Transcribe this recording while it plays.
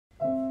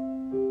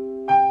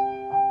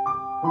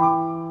A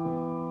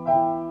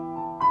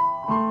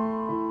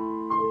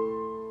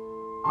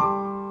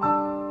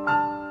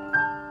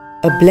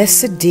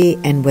blessed day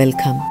and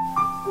welcome.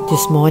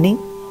 This morning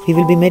we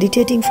will be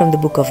meditating from the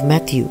book of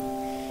Matthew,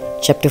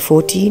 chapter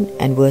 14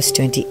 and verse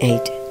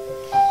 28.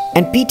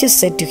 And Peter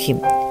said to him,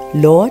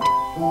 Lord,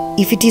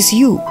 if it is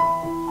you,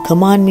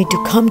 command me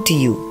to come to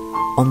you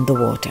on the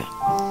water.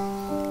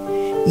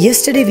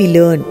 Yesterday we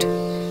learned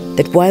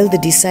that while the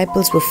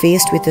disciples were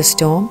faced with a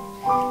storm,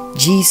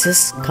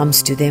 Jesus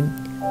comes to them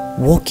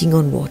walking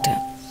on water.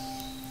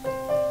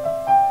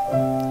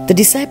 The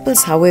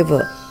disciples,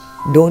 however,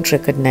 don't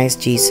recognize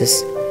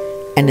Jesus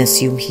and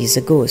assume he's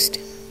a ghost.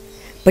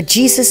 But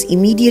Jesus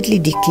immediately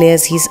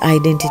declares his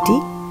identity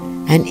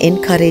and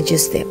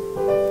encourages them.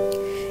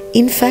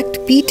 In fact,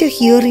 Peter,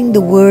 hearing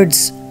the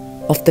words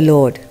of the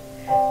Lord,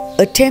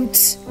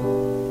 attempts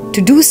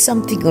to do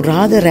something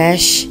rather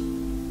rash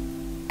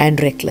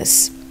and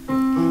reckless.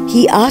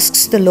 He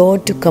asks the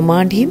Lord to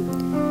command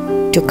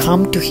him to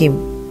come to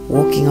him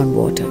walking on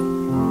water.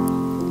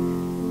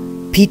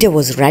 Peter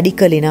was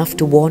radical enough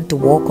to want to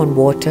walk on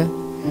water,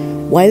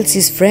 whilst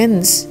his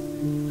friends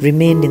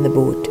remained in the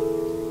boat.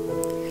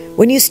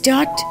 When you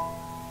start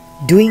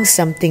doing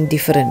something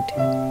different,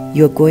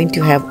 you are going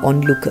to have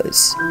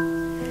onlookers.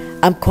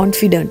 I'm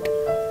confident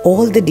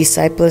all the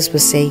disciples were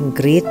saying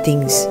great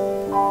things.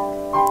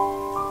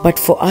 But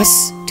for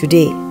us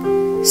today,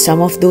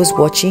 some of those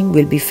watching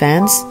will be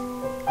fans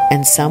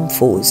and some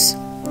foes.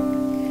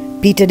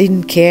 Peter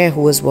didn't care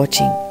who was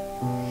watching.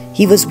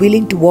 He was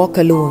willing to walk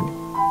alone.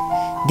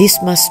 This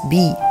must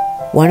be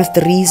one of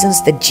the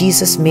reasons that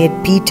Jesus made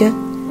Peter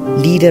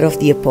leader of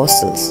the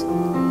apostles.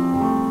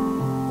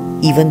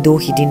 Even though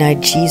he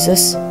denied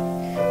Jesus,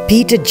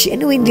 Peter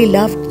genuinely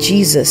loved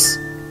Jesus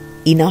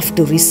enough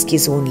to risk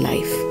his own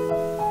life.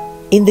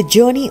 In the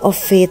journey of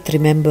faith,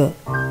 remember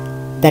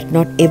that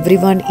not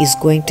everyone is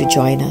going to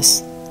join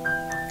us.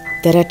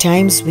 There are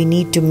times we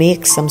need to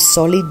make some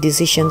solid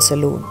decisions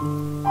alone.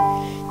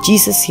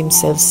 Jesus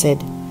himself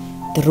said,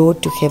 "The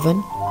road to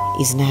heaven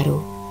is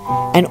narrow,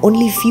 and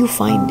only few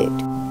find it."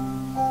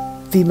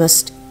 We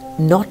must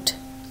not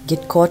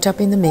get caught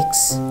up in the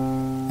mix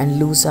and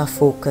lose our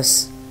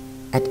focus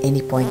at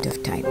any point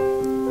of time.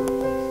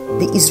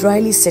 The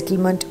Israeli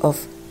settlement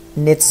of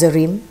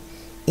Netzarim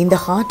in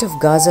the heart of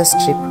Gaza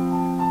Strip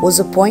was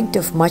a point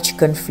of much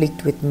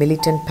conflict with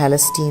militant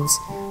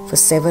Palestinians for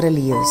several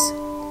years.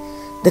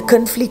 The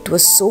conflict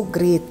was so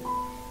great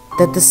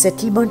that the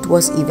settlement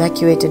was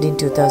evacuated in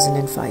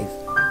 2005.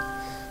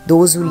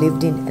 Those who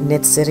lived in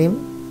Netzarim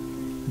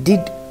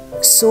did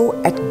so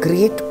at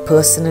great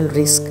personal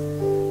risk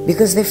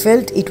because they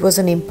felt it was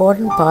an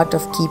important part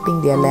of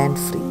keeping their land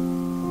free.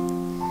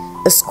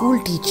 A school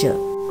teacher,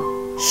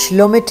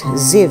 Shlomit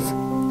Ziv,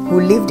 who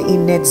lived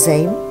in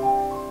Netzarim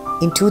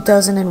in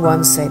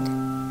 2001 said,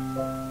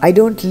 "I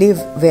don't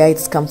live where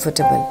it's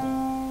comfortable.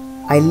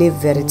 I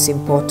live where it's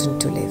important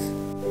to live."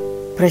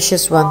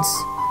 Precious ones,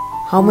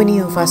 how many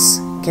of us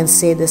can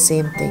say the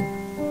same thing?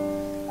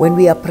 When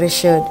we are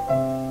pressured,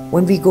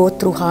 when we go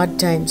through hard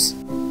times,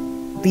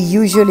 we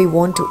usually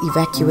want to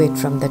evacuate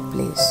from that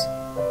place.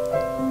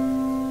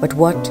 But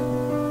what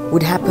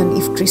would happen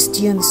if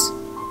Christians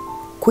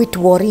quit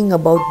worrying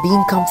about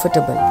being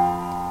comfortable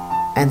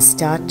and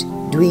start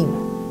doing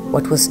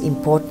what was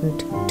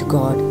important to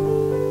God?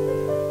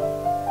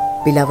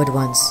 Beloved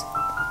ones,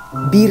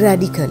 be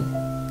radical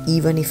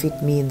even if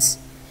it means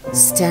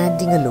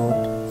standing alone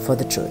for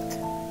the truth.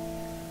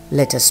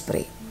 Let us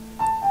pray.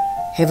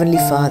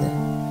 Heavenly Father,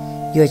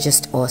 you are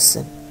just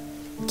awesome.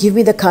 Give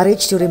me the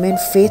courage to remain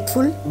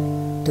faithful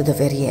to the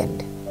very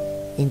end.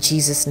 In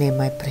Jesus'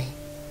 name I pray.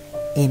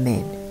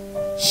 Amen.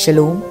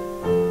 Shalom.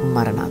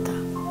 Maranatha.